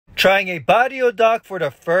Trying a Barrio dog for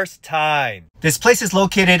the first time. This place is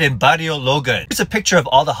located in Barrio Logan. Here's a picture of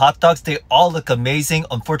all the hot dogs. They all look amazing.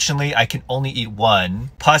 Unfortunately, I can only eat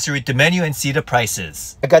one. Pause to read the menu and see the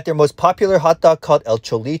prices. I got their most popular hot dog called El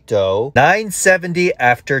Cholito. $9.70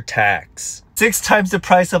 after tax. 6 times the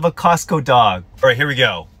price of a Costco dog. All right, here we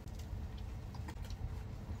go.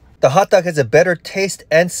 The hot dog has a better taste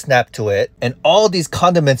and snap to it, and all these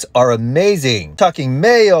condiments are amazing. Talking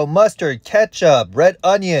mayo, mustard, ketchup, red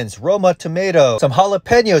onions, Roma tomato, some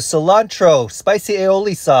jalapenos, cilantro, spicy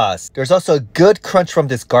aioli sauce. There's also a good crunch from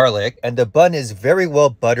this garlic, and the bun is very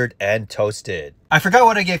well buttered and toasted. I forgot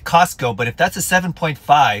what I gave Costco, but if that's a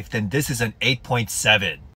 7.5, then this is an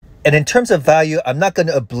 8.7. And in terms of value, I'm not going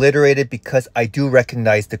to obliterate it because I do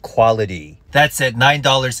recognize the quality. That said,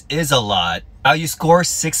 $9 is a lot. Value score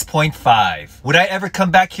 6.5. Would I ever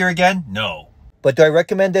come back here again? No. But do I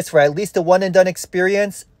recommend this for at least a one and done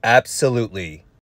experience? Absolutely.